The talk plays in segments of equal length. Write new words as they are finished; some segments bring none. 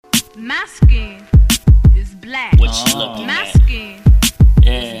My skin is black. What you looking My at? skin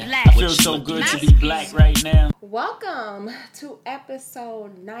Yeah, is black. I feel so good to be black right now. Welcome to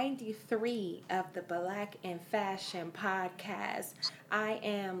episode 93 of the Black in Fashion podcast. I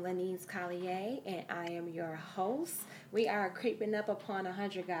am Lenise Collier and I am your host. We are creeping up upon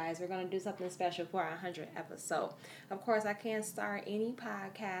 100, guys. We're going to do something special for our 100th episode. Of course, I can't start any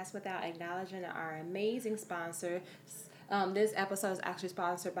podcast without acknowledging our amazing sponsor. This episode is actually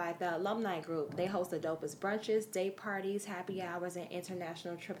sponsored by the Alumni Group. They host the dopest brunches, day parties, happy hours, and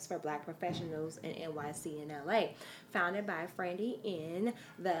international trips for Black professionals in NYC and LA. Founded by Frandy N,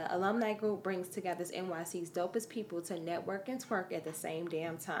 the Alumni Group brings together NYC's dopest people to network and twerk at the same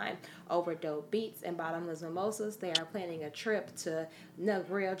damn time. Over dope beats and bottomless mimosas, they are planning a trip to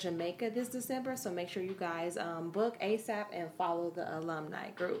Negril, Jamaica this December, so make sure you guys book ASAP and follow the Alumni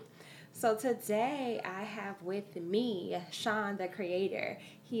Group. So today I have with me Sean the Creator.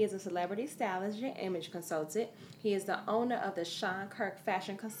 He is a celebrity stylist and image consultant. He is the owner of the Sean Kirk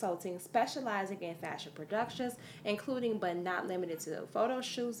Fashion Consulting, specializing in fashion productions, including but not limited to photo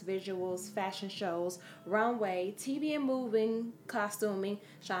shoots, visuals, fashion shows, runway, TV and moving, costuming.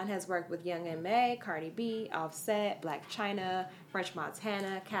 Sean has worked with Young M.A., Cardi B, Offset, Blac Chyna, French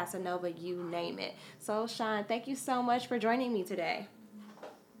Montana, Casanova, you name it. So Sean, thank you so much for joining me today.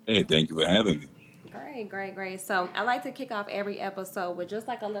 Hey, thank you for having me. Great. So I like to kick off every episode with just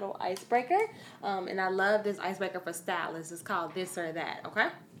like a little icebreaker. And I love this icebreaker for stylists. It's called This or That, okay?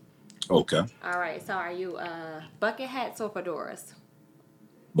 Okay. All right. So are you bucket hats or fedoras?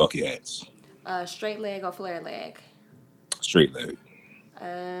 Bucket hats. Straight leg or flare leg? Straight leg.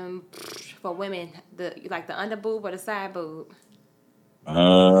 For women, you like the under boob or the side boob?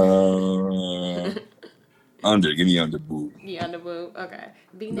 Give me under boob. The under boob, okay.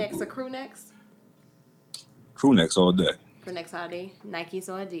 V-necks or crew necks? Crew necks all day. Crew necks all day. Nikes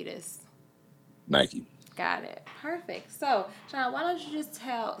or Adidas? Nike. Got it. Perfect. So, Sean, why don't you just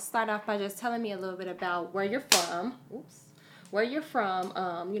start off by just telling me a little bit about where you're from. Where you're from,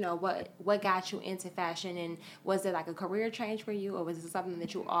 what got you into fashion, and was it like a career change for you, or was it something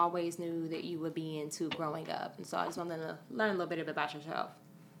that you always knew that you would be into growing up? And so I just wanted to learn a little bit about yourself.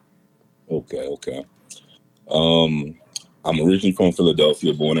 Okay. I'm originally from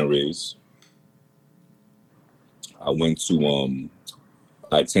Philadelphia, born and raised. I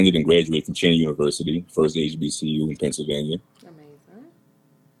attended and graduated from Cheney University, first HBCU in Pennsylvania. Amazing.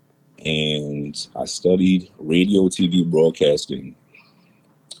 And I studied radio, TV, broadcasting.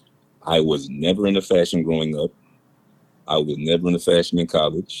 I was never into fashion growing up. I was never into fashion in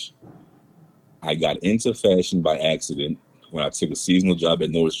college. I got into fashion by accident when I took a seasonal job at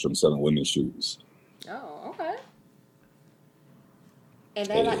Nordstrom selling women's shoes. Oh, okay.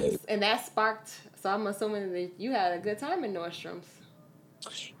 And that sparked. So I'm assuming that you had a good time in Nordstrom's.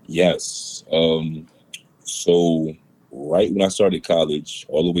 Yes. So right when I started college,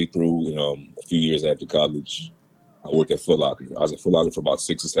 all the way through, a few years after college, I worked at Foot Locker. I was at Foot Locker for about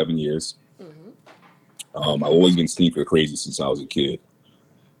 6 or 7 years. Mm-hmm. I've always been sneaker crazy since I was a kid.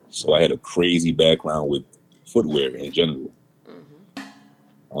 So I had a crazy background with footwear in general.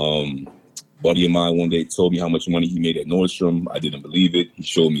 Mm-hmm. Buddy of mine one day told me how much money he made at Nordstrom. I didn't believe it. He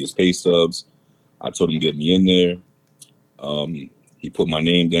showed me his pay stubs. I told him to get me in there. He put my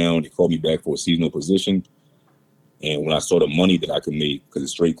name down. He called me back for a seasonal position. And when I saw the money that I could make, because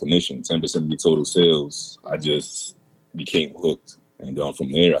it's straight commission, 10% of the total sales, I just became hooked. And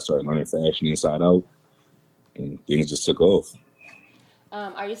from there, I started learning fashion inside out. And things just took off.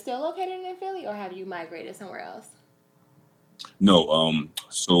 Are you still located in Philly, or have you migrated somewhere else? No.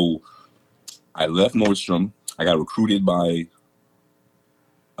 So I left Nordstrom. I got recruited by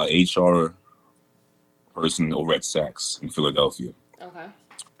a HR person over at Saks in Philadelphia. Okay.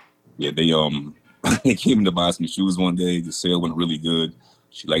 Yeah, they came in to buy some shoes one day. The sale went really good.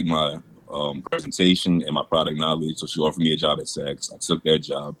 She liked my presentation and my product knowledge, so she offered me a job at Saks. I took that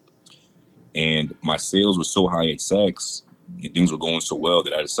job, and my sales were so high at Saks, and things were going so well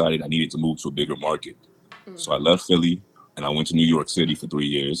that I decided I needed to move to a bigger market. Mm-hmm. So I left Philly, and I went to New York City for 3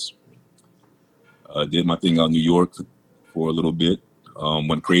 years. Did my thing out in New York for a little bit.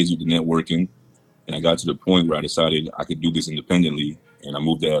 Went crazy with the networking, and I got to the point where I decided I could do this independently, and I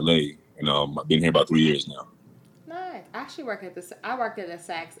moved to LA, and I've been here about 3 years now. Nice. I actually worked at a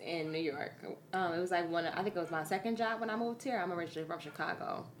Saks in New York. It was like I think it was my second job when I moved here. I'm originally from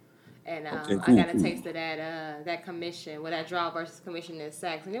Chicago, and cool, I got a taste of that commission, that draw versus commission at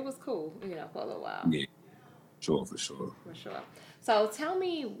Saks, and it was cool, for a little while. Yeah, sure, for sure. So tell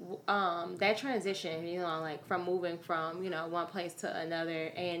me that transition, like from moving from, one place to another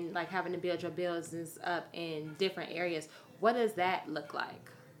and like having to build your business up in different areas. What does that look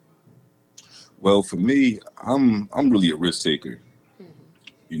like? Well, for me, I'm really a risk taker.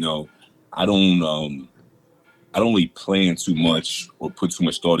 You know, I don't I don't really plan too much or put too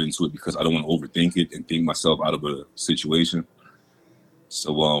much thought into it because I don't want to overthink it and think myself out of a situation.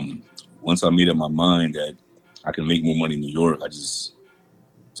 So once I made up my mind that I can make more money in New York, I just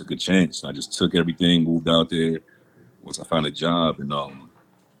took a chance. I just took everything, moved out there. Once I found a job, and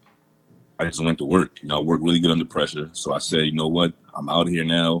I just went to work. I worked really good under pressure. So I said, you know what? I'm out here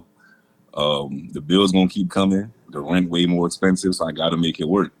now. The bill's gonna keep coming. The rent way more expensive, so I got to make it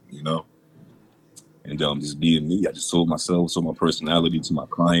work. And just being me, I just sold myself, sold my personality to my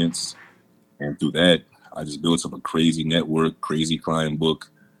clients, and through that, I just built up a crazy network, crazy client book,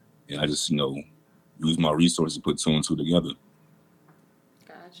 and I just use my resources to put two and two together.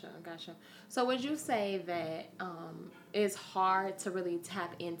 Gotcha. So would you say that it's hard to really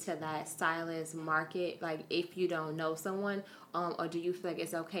tap into that stylist market, like if you don't know someone, or do you feel like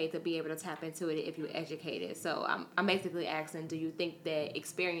it's okay to be able to tap into it if you're educated? So I'm basically asking, do you think that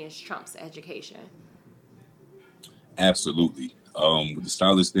experience trumps education? Absolutely. With the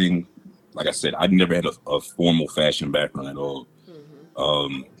stylist thing, like I said, I never had a formal fashion background at all.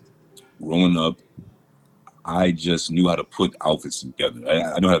 Growing up, I just knew how to put outfits together.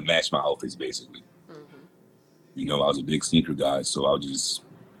 I know how to match my outfits, basically. I was a big sneaker guy, so I would just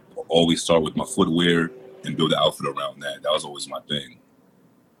always start with my footwear and build an outfit around that. That was always my thing.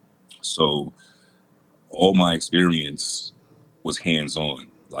 So all my experience was hands-on.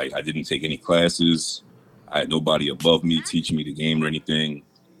 Like, I didn't take any classes. I had nobody above me teaching me the game or anything.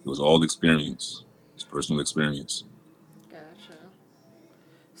 It was all experience. It's personal experience. Gotcha.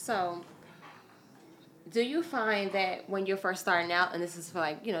 So do you find that when you're first starting out, and this is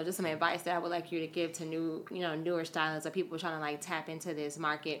for just some advice that I would like you to give to newer stylists or people trying to tap into this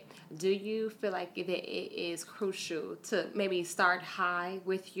market, do you feel like that it is crucial to maybe start high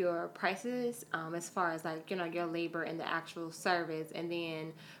with your prices, as far as your labor and the actual service, and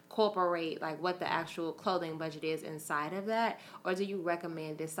then incorporate what the actual clothing budget is inside of that? Or do you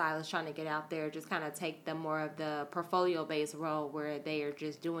recommend this stylist trying to get out there just kind of take the more of the portfolio based role where they are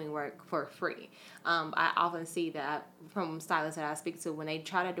just doing work for free? I often see that from stylists that I speak to, when they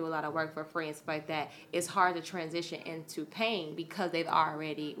try to do a lot of work for free and stuff like that, it's hard to transition into paying because they've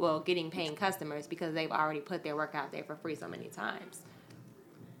already, getting paying customers because they've already put their work out there for free so many times.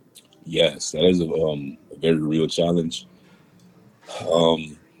 Yes, that is a very real challenge.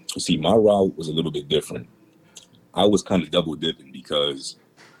 See, my route was a little bit different. I was kind of double dipping because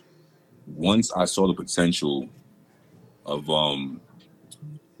once I saw the potential of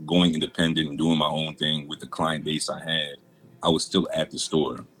going independent and doing my own thing with the client base I had, I was still at the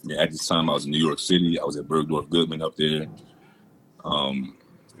store. At this time, I was in New York City. I was at Bergdorf Goodman up there, in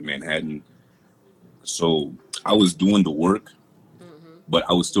Manhattan. So I was doing the work, but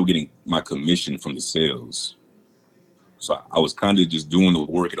I was still getting my commission from the sales. So I was kind of just doing the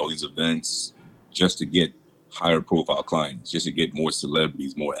work at all these events just to get higher profile clients, just to get more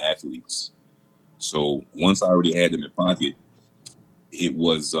celebrities, more athletes. So once I already had them in pocket, it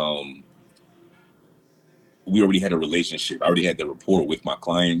was, we already had a relationship. I already had the rapport with my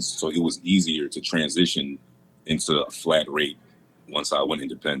clients. So it was easier to transition into a flat rate once I went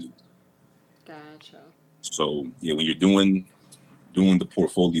independent. Gotcha. So yeah, when you're doing the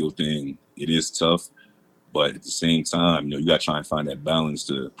portfolio thing, it is tough. But at the same time, you got to try and find that balance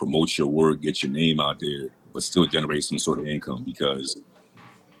to promote your work, get your name out there, but still generate some sort of income because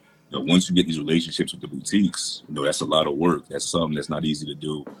once you get these relationships with the boutiques, that's a lot of work. That's something that's not easy to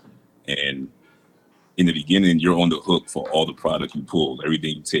do. And in the beginning, you're on the hook for all the product you pull,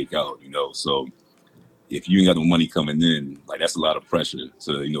 everything you take out, So if you ain't got no money coming in, that's a lot of pressure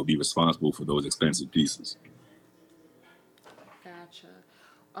to, be responsible for those expensive pieces. Gotcha.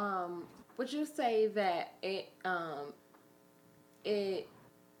 Would you say that it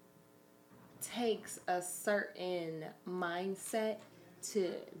takes a certain mindset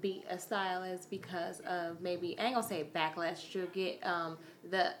to be a stylist because of maybe, I ain't gonna say backlash, you'll get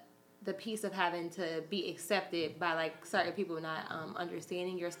the piece of having to be accepted by certain people not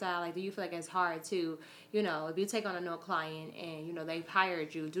understanding your style? Do you feel like it's hard to, if you take on a new client and they've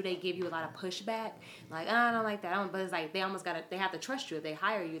hired you, do they give you a lot of pushback? I don't like that. But it's they have to trust you. If they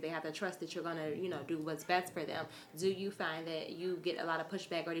hire you, they have to trust that you're gonna do what's best for them. Do you find that you get a lot of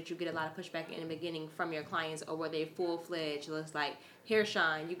pushback, or did you get a lot of pushback in the beginning from your clients, or were they full fledged? It's here,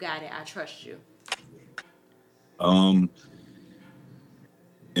 Sean, you got it. I trust you.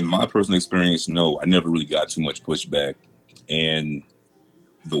 In my personal experience, no, I never really got too much pushback. And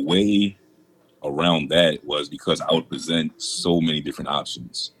the way around that was because I would present so many different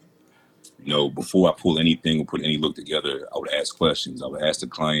options. Before I pull anything or put any look together, I would ask questions. I would ask the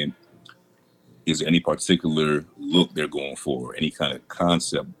client, is there any particular look they're going for, any kind of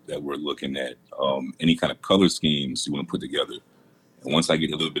concept that we're looking at, any kind of color schemes you want to put together. And once I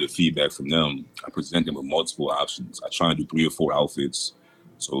get a little bit of feedback from them, I present them with multiple options. I try and do 3 or 4 outfits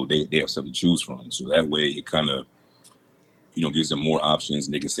so they have something to choose from. So that way it kind of, gives them more options,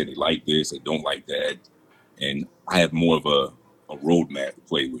 and they can say they like this, they don't like that. And I have more of a roadmap to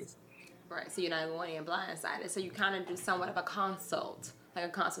play with. Right, so you're not going in blindsided. So you kind of do somewhat of a consult, like a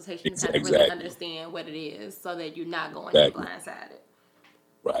consultation, to kind of Exactly. really understand what it is, so that you're not going Exactly. in blindsided.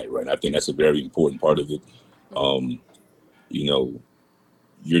 Right. I think that's a very important part of it. You know,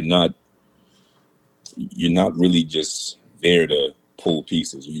 you're not really just there to pull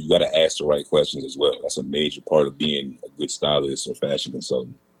pieces. You got to ask the right questions as well. That's a major part of being a good stylist or fashion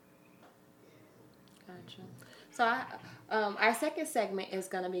consultant. Gotcha. So our second segment is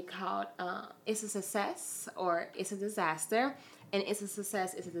going to be called It's a Success or It's a Disaster. And It's a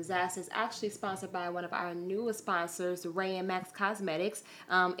Success, It's a Disaster. It's actually sponsored by one of our newest sponsors, Ray and Max Cosmetics.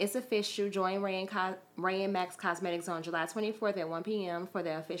 It's official. Join Ray and Max Cosmetics on July 24th at 1 p.m. for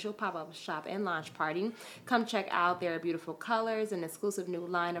their official pop-up shop and launch party. Come check out their beautiful colors and exclusive new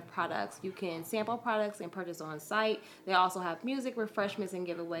line of products. You can sample products and purchase on site. They also have music, refreshments, and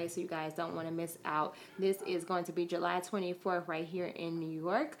giveaways, so you guys don't want to miss out. This is going to be July 24th right here in New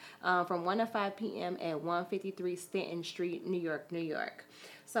York from 1 to 5 p.m. at 153 Stanton Street, New York.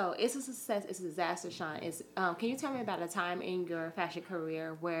 So It's a Success, It's a Disaster, Sean. Can you tell me about a time in your fashion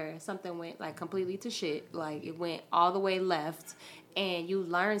career where something went like completely to shit, like it went all the way left, and you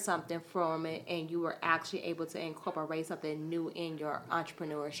learned something from it, and you were actually able to incorporate something new in your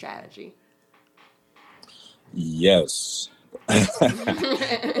entrepreneur strategy? Yes.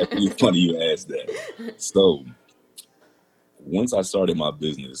 It's funny you asked that. So once I started my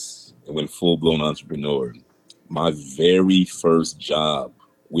business and went full-blown entrepreneur, my very first job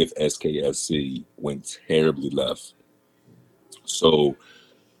with SKFC went terribly left. So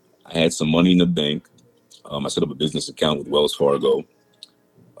I had some money in the bank. I set up a business account with Wells Fargo.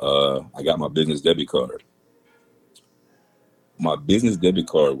 I got my business debit card. My business debit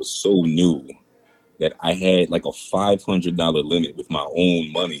card was so new that I had like a $500 limit with my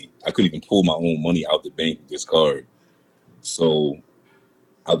own money. I couldn't even pull my own money out the bank with this card. So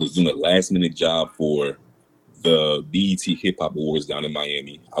I was doing a last minute job for the BET Hip Hop Awards down in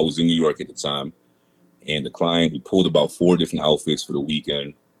Miami. I was in New York at the time, and the client, he pulled about 4 different outfits for the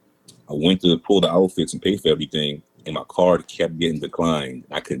weekend. I went to pull the outfits and pay for everything, and my card kept getting declined.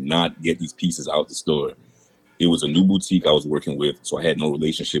 I could not get these pieces out the store. It was a new boutique I was working with, so I had no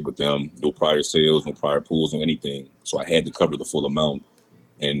relationship with them, no prior sales, no prior pulls, or anything. So I had to cover the full amount,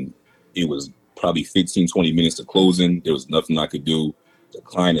 and it was probably 15, 20 minutes to closing. There was nothing I could do. The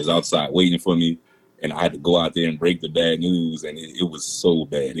client is outside waiting for me, and I had to go out there and break the bad news, and it was so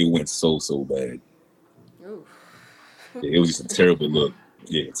bad. It went so bad. Ooh. It was just a terrible look.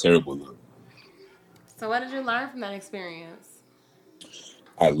 Yeah, terrible look. So what did you learn from that experience?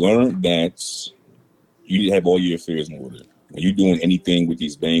 I learned that you need to have all your affairs in order. When you're doing anything with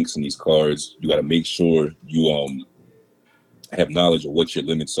these banks and these cards, you got to make sure you have knowledge of what your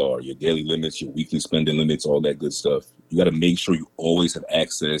limits are, your daily limits, your weekly spending limits, all that good stuff. You got to make sure you always have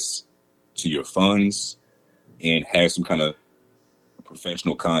access to your funds and have some kind of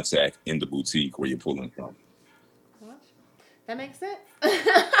professional contact in the boutique where you're pulling from. Well, that makes sense.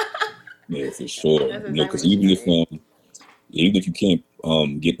 Yeah, for sure. That's Because exactly even if you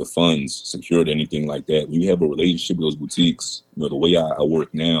can't get the funds secured or anything like that, when you have a relationship with those boutiques, the way I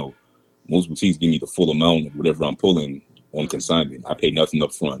work now, most boutiques give me the full amount of whatever I'm pulling on consignment. I pay nothing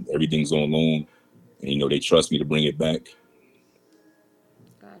up front. Everything's on loan, and they trust me to bring it back.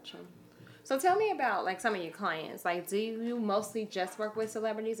 Gotcha. So tell me about like some of your clients. Like, do you mostly just work with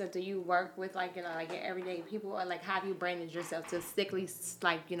celebrities, or do you work with like like your everyday people, or like have you branded yourself to stickly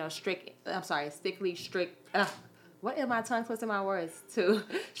strict? What am I tongue twisting my words to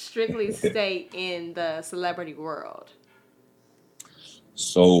strictly stay in the celebrity world?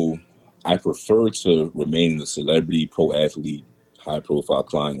 So I prefer to remain in the celebrity, pro athlete, high profile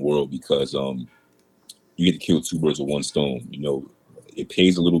client world because you get to kill 2 birds with 1 stone. It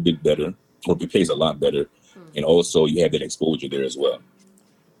pays a little bit better, or it pays a lot better, and also you have that exposure there as well.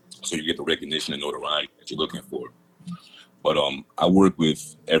 So you get the recognition and notoriety that you're looking for. But I work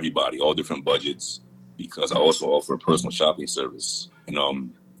with everybody, all different budgets, because I also offer a personal shopping service,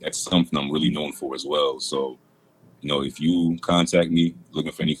 and that's something I'm really known for as well. So, if you contact me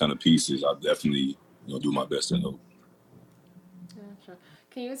looking for any kind of pieces, I'll definitely do my best to help. Gotcha.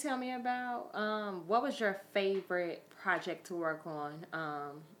 Can you tell me about what was your favorite project to work on?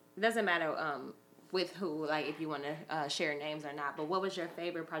 It doesn't matter with who, like if you want to share names or not, but what was your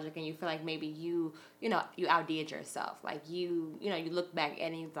favorite project and you feel like maybe you outdid yourself, like you look back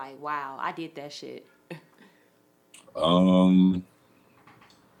and it's like, wow, I did that shit.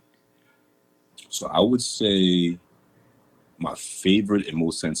 So I would say my favorite and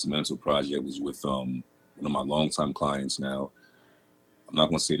most sentimental project was with one of my longtime clients now. I'm not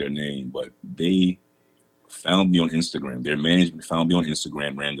gonna say their name, but they found me on Instagram. Their management found me on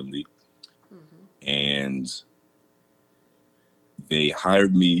Instagram randomly, and they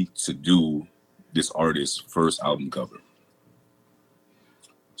hired me to do this artist's first album cover.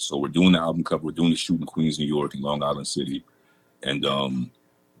 So we're doing the album cover. We're doing the shoot in Queens, New York, in Long Island City, and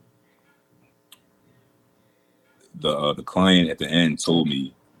the client at the end told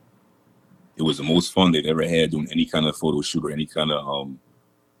me it was the most fun they'd ever had doing any kind of photo shoot or any kind of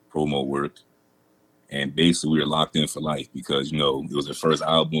promo work. And basically, we were locked in for life because, it was their first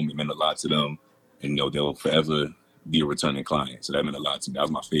album. It meant a lot to them. And, they'll forever be a returning client. So that meant a lot to me. That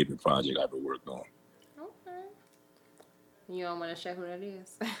was my favorite project I ever worked on. Okay. You don't want to share who that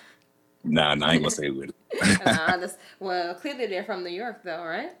is? Nah, I ain't going to say who it is. Well, clearly they're from New York, though,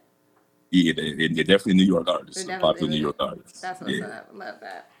 right? Yeah, they're definitely New York artists. Popular New York artists. That's what's up. Love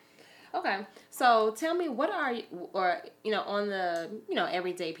that. Okay. So tell me, what are you, or, on the,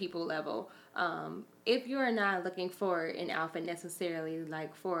 everyday people level, if you're not looking for an outfit necessarily,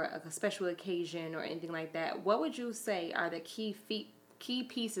 like for a special occasion or anything like that, what would you say are the key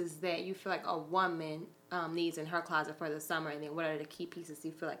pieces that you feel like a woman needs in her closet for the summer, and then what are the key pieces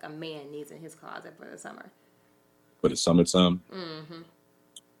you feel like a man needs in his closet for the summer? For the summertime?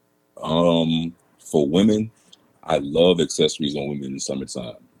 For women, I love accessories on women in the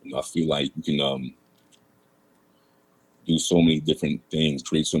summertime. I feel like you can do so many different things,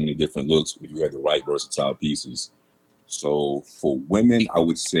 create so many different looks if you have the right versatile pieces. So for women, I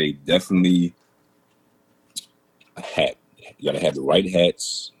would say definitely a hat. You gotta have the right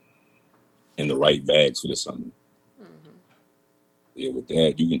hats and the right bags for the summer. Yeah, with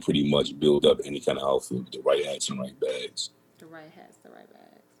that, you can pretty much build up any kind of outfit with the right hats and right bags. The right hats, the right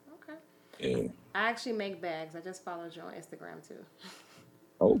bags. Okay. Yeah. I actually make bags. I just followed you on Instagram too.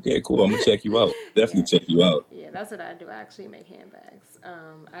 Okay, cool. I'm gonna check you out. Definitely check you out. Yeah, that's what I do. I actually make handbags.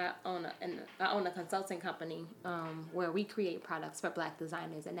 I own a consulting company where we create products for Black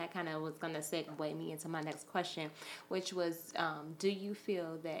designers, and that kind of was gonna segue me into my next question, which was, do you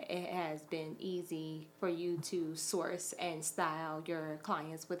feel that it has been easy for you to source and style your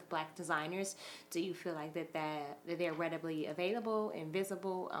clients with Black designers? Do you feel like that they're readily available and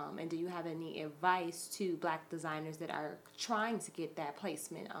visible? And do you have any advice to Black designers that are trying to get that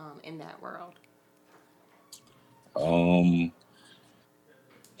placement in that world?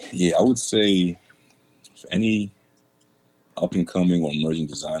 Yeah, I would say for any up and coming or emerging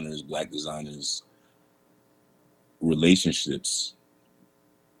designers, Black designers, relationships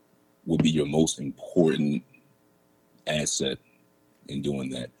would be your most important asset in doing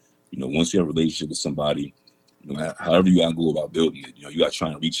that. Once you have a relationship with somebody, however you gotta go about building it, you gotta try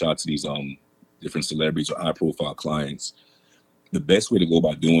and reach out to these different celebrities or high profile clients. The best way to go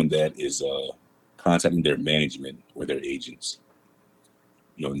about doing that is contacting their management or their agents.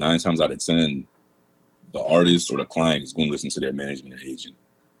 9 times out of 10, the artist or the client is going to listen to their management or agent.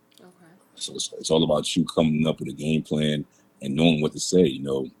 Okay. So it's all about you coming up with a game plan and knowing what to say.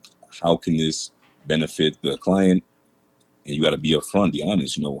 How can this benefit the client? And you got to be upfront, be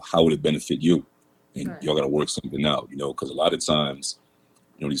honest. How would it benefit you? And Right. Y'all got to work something out. Because a lot of times,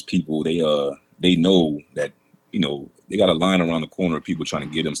 these people they know that they got a line around the corner of people trying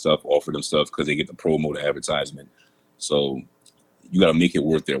to get them stuff, offer them stuff because they get the promo, the advertisement. So you got to make it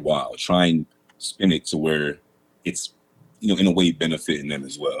worth their while. Try and spin it to where it's, in a way benefiting them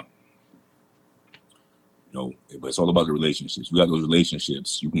as well. But it's all about the relationships. You got those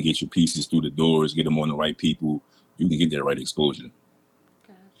relationships, you can get your pieces through the doors, get them on the right people. You can get their right exposure.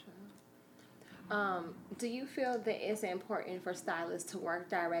 Gotcha. Do you feel that it's important for stylists to work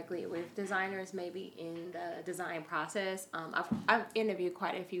directly with designers, maybe in the design process? I've interviewed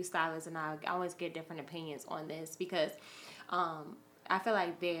quite a few stylists, and I always get different opinions on this because I feel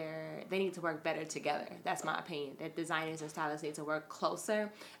like they need to work better together. That's my opinion. That designers and stylists need to work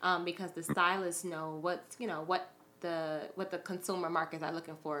closer because the stylists know what the consumer markets are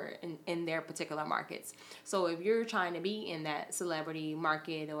looking for in their particular markets. So if you're trying to be in that celebrity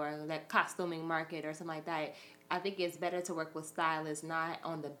market or that costuming market or something like that, I think it's better to work with stylists not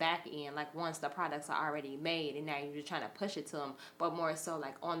on the back end, like once the products are already made and now you're just trying to push it to them, but more so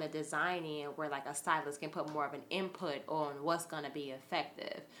like on the design end where like a stylist can put more of an input on what's going to be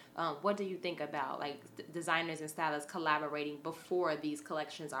effective. What do you think about like designers and stylists collaborating before these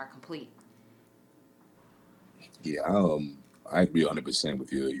collections are complete? Yeah, I agree 100%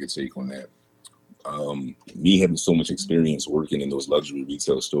 with your take on that. Me having so much experience working in those luxury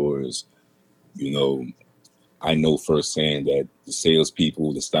retail stores, you know, I know firsthand that the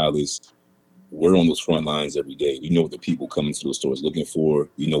salespeople, the stylists, we're on those front lines every day. We know what the people coming to those stores looking for.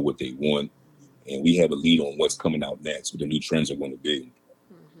 We know what they want, and we have a lead on what's coming out next, what the new trends are going to be.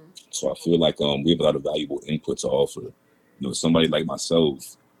 So I feel like we have a lot of valuable input to offer. Somebody like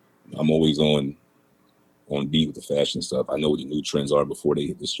myself, I'm always on beat with the fashion stuff. I know what the new trends are before they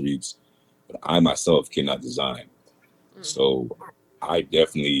hit the streets, but I myself cannot design. So I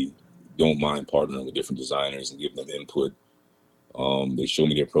definitely don't mind partnering with different designers and giving them input. They show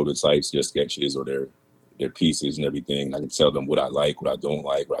me their prototypes, their sketches, or their pieces and everything. I can tell them what I like, what I don't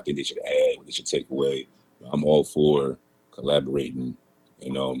like, what I think they should add, what they should take away. I'm all for collaborating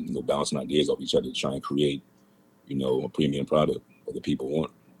and bouncing ideas off each other to try and create, a premium product that the people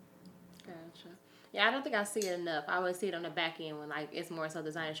want. Gotcha. Yeah, I don't think I see it enough. I always see it on the back end when like it's more so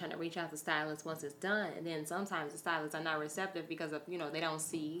designers trying to reach out to stylists once it's done, and then sometimes the stylists are not receptive because of they don't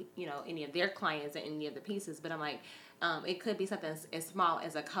see any of their clients in any of the pieces. But I'm like, it could be something as small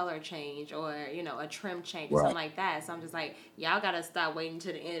as a color change or a trim change or Right. something like that. So I'm just like, y'all gotta stop waiting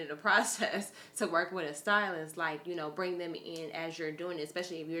to the end of the process to work with a stylist. Like bring them in as you're doing it,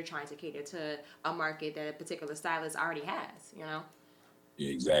 especially if you're trying to cater to a market that a particular stylist already has. Yeah,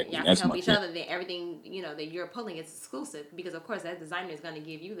 exactly. Y'all can That's help my each thing. other. Then everything that you're pulling is exclusive because of course that designer is going to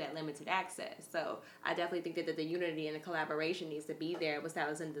give you that limited access. So I definitely think that the unity and the collaboration needs to be there with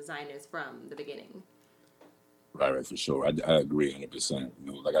stylists and designers from the beginning. Right, for sure. I agree 100%.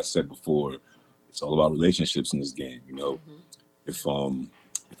 Like I said before, it's all about relationships in this game. If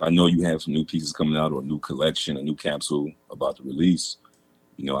I know you have some new pieces coming out or a new collection, a new capsule about to release,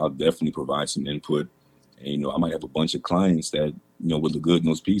 I'll definitely provide some input. And I might have a bunch of clients that would look good in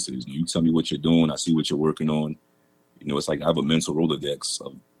those pieces. You tell me what you're doing, I see what you're working on. It's like I have a mental Rolodex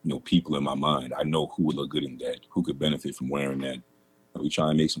of people in my mind. I know who would look good in that, who could benefit from wearing that. And we try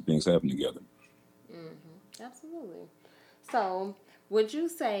and make some things happen together. Absolutely. So, would you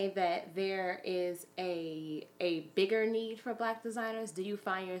say that there is a bigger need for Black designers? Do you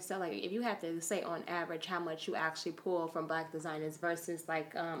find yourself like if you have to say on average how much you actually pull from Black designers versus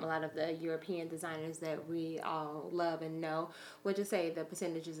like a lot of the European designers that we all love and know? Would you say the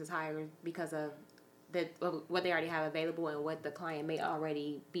percentages is higher because of what they already have available and what the client may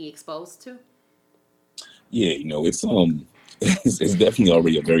already be exposed to? Yeah, it's definitely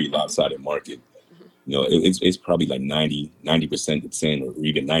already a very lopsided market. It's probably like 90% to 10 or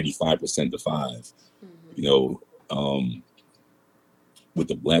even 95% to 5. You know, um, with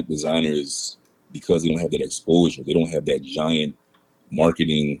the Black designers, because they don't have that exposure, they don't have that giant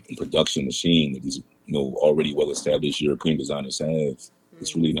marketing and production machine that these already well established European designers have.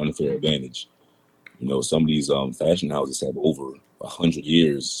 It's really an unfair advantage. Some of these fashion houses have over 100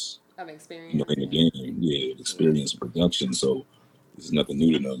 years, Of experience. in the game, experience in production. So it's nothing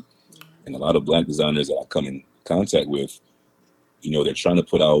new to them. And a lot of Black designers that I come in contact with, they're trying to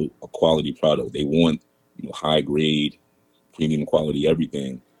put out a quality product. They want, high grade, premium quality,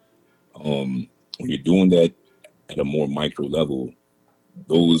 everything. When you're doing that at a more micro level,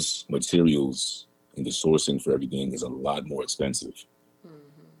 those materials and the sourcing for everything is a lot more expensive.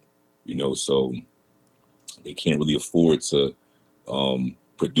 So they can't really afford to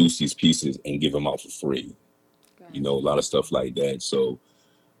produce these pieces and give them out for free. A lot of stuff like that. So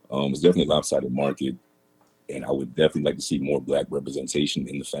it's definitely a lopsided market, and I would definitely like to see more Black representation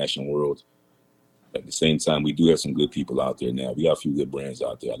in the fashion world. At the same time, we do have some good people out there now. We got a few good brands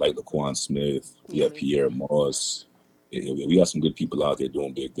out there. I like Laquan Smith. We have Pierre Moss. We got some good people out there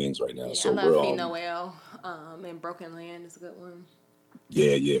doing big things right now. Yeah, So I love we're Fee Noel. And Broken Land is a good one.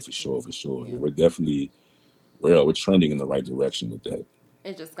 yeah, for sure. Yeah, we're trending in the right direction with that.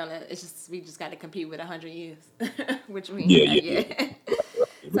 We just got to compete with 100 years, which means Yeah.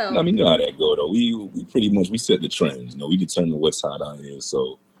 So I mean, you know how that go though. We pretty much we set the trends. We determine what's hot out here.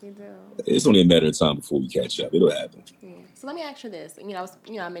 So we do. it's only a matter of time before we catch up. It'll happen. Yeah. So let me ask you this.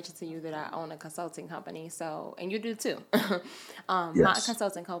 I mentioned to you that I own a consulting company. So, and you do too. My Yes.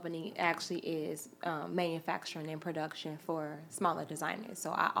 consulting company actually is manufacturing and production for smaller designers.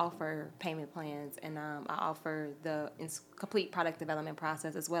 So I offer payment plans and I offer the complete product development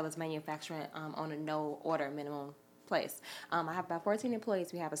process as well as manufacturing on a no order minimum place. I have about 14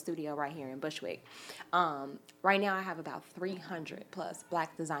 employees. We have a studio right here in Bushwick. Right now I have about 300 plus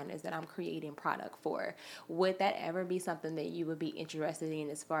Black designers that I'm creating product for. Would that ever be something that you would be interested in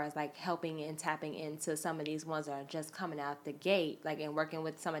as far as like helping and tapping into some of these ones that are just coming out the gate, like and working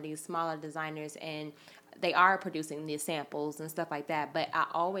with some of these smaller designers and they are producing these samples and stuff like that. But I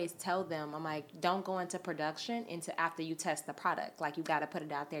always tell them, I'm like, don't go into production until after you test the product. Like, you got to put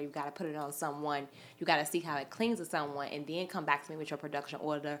it out there. You got to put it on someone. You got to see how it clings to someone, and then come back to me with your production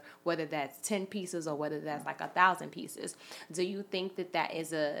order, whether that's 10 pieces or whether that's like 1,000 pieces. Do you think that that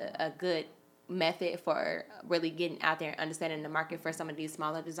is a good method for really getting out there and understanding the market for some of these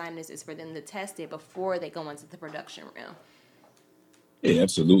smaller designers, is for them to test it before they go into the production realm? Yeah,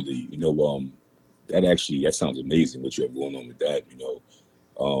 absolutely. That sounds amazing what you have going on with that.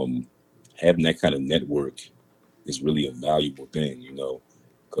 Having that kind of network is really a valuable thing,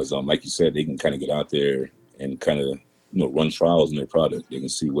 because like you said, they can kind of get out there and kind of, run trials in their product. They can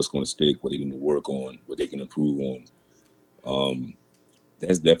see what's going to stick, what they can work on, what they can improve on.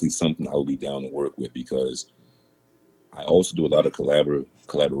 That's definitely something I would be down to work with, because I also do a lot of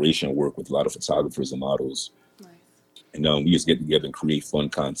collaboration work with a lot of photographers and models. Nice. And we just get together and create fun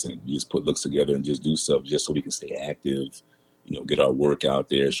content. We just put looks together and just do stuff just so we can stay active, get our work out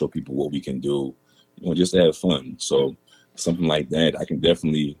there, show people what we can do, just to have fun. So something like that, I can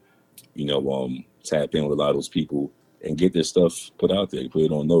definitely, tap in with a lot of those people and get their stuff put out there, put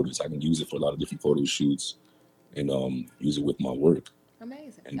it on notice. I can use it for a lot of different photo shoots and use it with my work.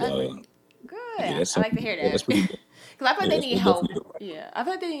 Amazing. And good. yeah, I like to hear that. that's pretty good. Because I feel like they need help. Definitely. Yeah, I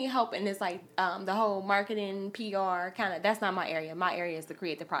feel like they need help, and it's like the whole marketing, PR kind of. That's not my area. My area is to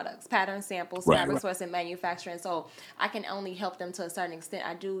create the products, pattern samples, fabric sourcing, manufacturing. So I can only help them to a certain extent.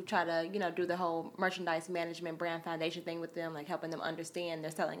 I do try to, do the whole merchandise management, brand foundation thing with them, like helping them understand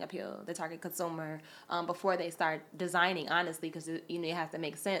their selling appeal, the target consumer, before they start designing. Honestly, because it has to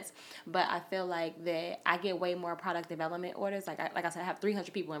make sense. But I feel like that I get way more product development orders. Like I said, I have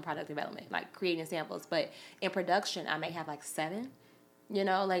 300 people in product development, like creating samples. But in production, I may have like 7,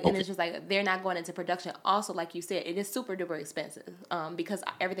 and it's just like they're not going into production. Also, like you said, it is super duper expensive because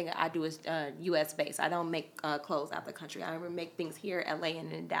everything I do is U.S. based. I don't make clothes out the country. I make things here, LA,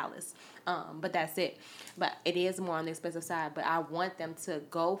 and in Dallas. But that's it. But it is more on the expensive side. But I want them to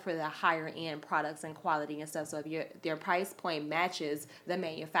go for the higher end products and quality and stuff. So if their price point matches the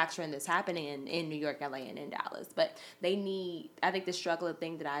manufacturing that's happening in New York, LA, and in Dallas. But I think the struggle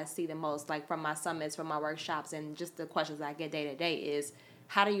thing that I see the most, like from my summits, from my workshops, and just the questions I get day to day is,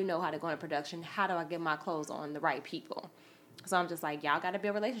 how do you know how to go into production? How do I get my clothes on the right people? So I'm just like, y'all got to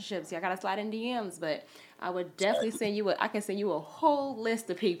build relationships. Y'all got to slide in DMs. But I would definitely send you a whole list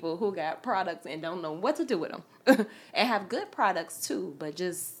of people who got products and don't know what to do with them. And have good products too, but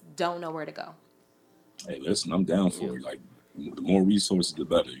just don't know where to go. Hey, listen, I'm down for it. Like, the more resources, the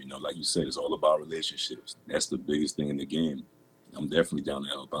better. Like you said, it's all about relationships. That's the biggest thing in the game. I'm definitely down to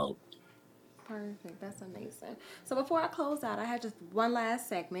help out. Perfect. That's amazing. So before I close out, I have just one last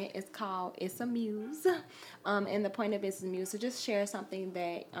segment. It's called It's a Muse. And the point of It's a Muse, so just share something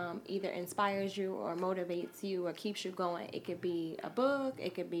that either inspires you or motivates you or keeps you going. It could be a book.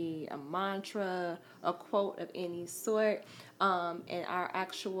 It could be a mantra, a quote of any sort. And our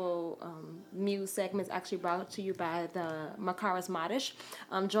actual Muse segment is actually brought to you by the Makaris Modish.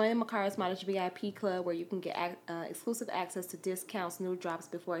 Join the Makaris Modish VIP Club, where you can get exclusive access to discounts, new drops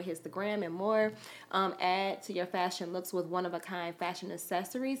before it hits the gram, and more. Add to your fashion looks with one-of-a-kind fashion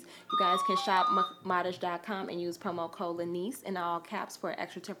accessories. You guys can shop modish.com and use promo code Lanice in all caps for an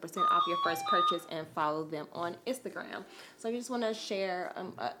extra 10% off your first purchase, and follow them on Instagram. So I just want to share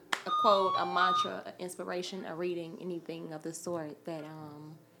a quote, a mantra, an inspiration, a reading, anything of the sort that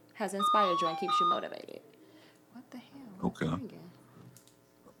has inspired you and keeps you motivated. What the hell?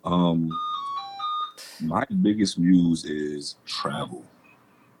 Okay. My biggest muse is travel.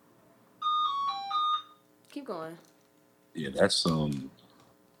 Keep going. Yeah, that's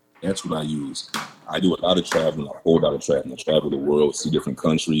what I use. I do a lot of traveling, a whole lot of traveling. I travel the world, see different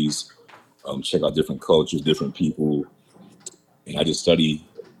countries, check out different cultures, different people, and I just study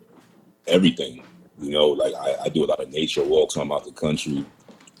everything. Like I do a lot of nature walks when I'm out the country.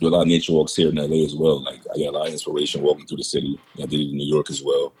 Do a lot of nature walks here in LA as well. Like I get a lot of inspiration walking through the city. I did it in New York as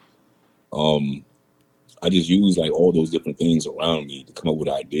well. I just use like all those different things around me to come up with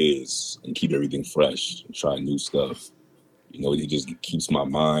ideas and keep everything fresh and try new stuff. It just keeps my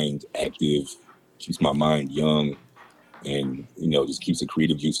mind active, keeps my mind young, and just keeps the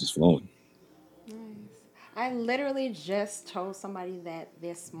creative juices flowing. Nice. I literally just told somebody that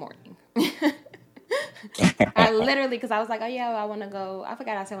this morning. I literally, because I was like, oh yeah, I want to go. I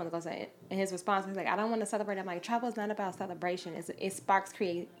forgot I said I want to go say it. And his response was like, I don't want to celebrate. I'm like, travel is not about celebration. It sparks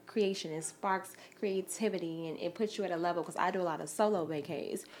creation. It sparks creativity, and it puts you at a level. Because I do a lot of solo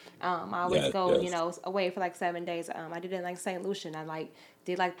vacays. I always go, away for like 7 days. I did it in like St. Lucia. And I like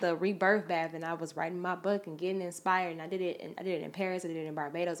did like the rebirth bath, and I was writing my book and getting inspired, and I did it in Paris, I did it in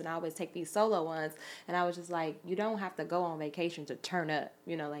Barbados, and I always take these solo ones, and I was just like, you don't have to go on vacation to turn up,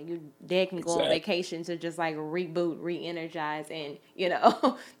 you know, like you dead can go on Exactly. vacation to just like reboot, re-energize, and you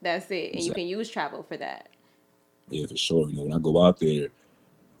know, that's it, and you Exactly. can use travel for that. Yeah, for sure. You know, when I go out there,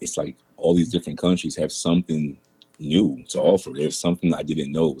 it's like all these different countries have something new to offer. There's something I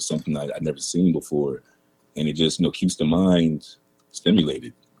didn't know, something I'd never seen before, and it just keeps the mind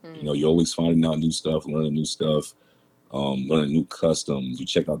stimulated. You know, you're always finding out new stuff, learning new stuff, learning new customs. You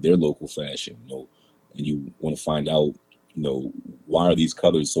check out their local fashion, and you want to find out, why are these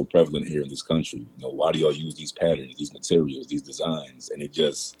colors so prevalent here in this country? Why do y'all use these patterns, these materials, these designs? And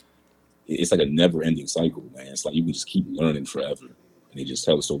it's like a never-ending cycle, man. It's like you can just keep learning forever, and it just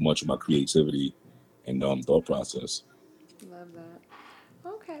tells so much about creativity and thought process. Love that.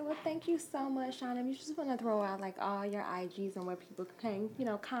 Okay, well, thank you so much, Sean. If you just want to throw out like all your IGs and where people can,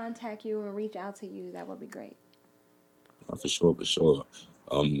 contact you and reach out to you, that would be great. For sure, for sure.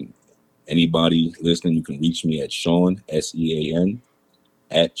 Anybody listening, you can reach me at Sean, SEAN,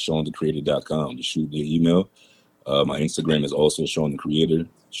 at SeanTheCreator.com. Just shoot me an email. My Instagram is also Sean the Creator.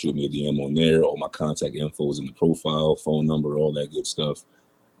 Shoot me a DM on there. All my contact info is in the profile, phone number, all that good stuff.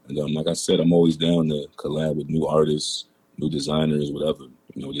 And like I said, I'm always down to collab with new artists, new designers, whatever.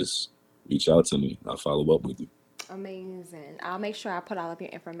 Just reach out to me. I'll follow up with you. Amazing. I'll make sure I put all of your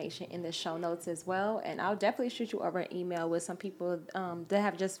information in the show notes as well. And I'll definitely shoot you over an email with some people that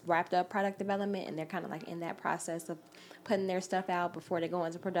have just wrapped up product development, and they're kind of like in that process of putting their stuff out before they go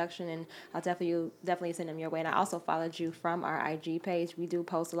into production. And I'll definitely send them your way. And I also followed you from our IG page. We do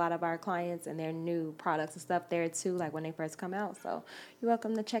post a lot of our clients and their new products and stuff there too, like when they first come out. So you're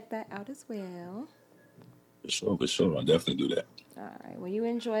welcome to check that out as well. For sure. I'll definitely do that. All right. Well, you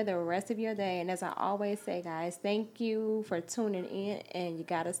enjoy the rest of your day. And as I always say, guys, thank you for tuning in. And you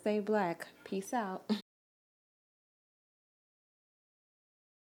got to stay black. Peace out.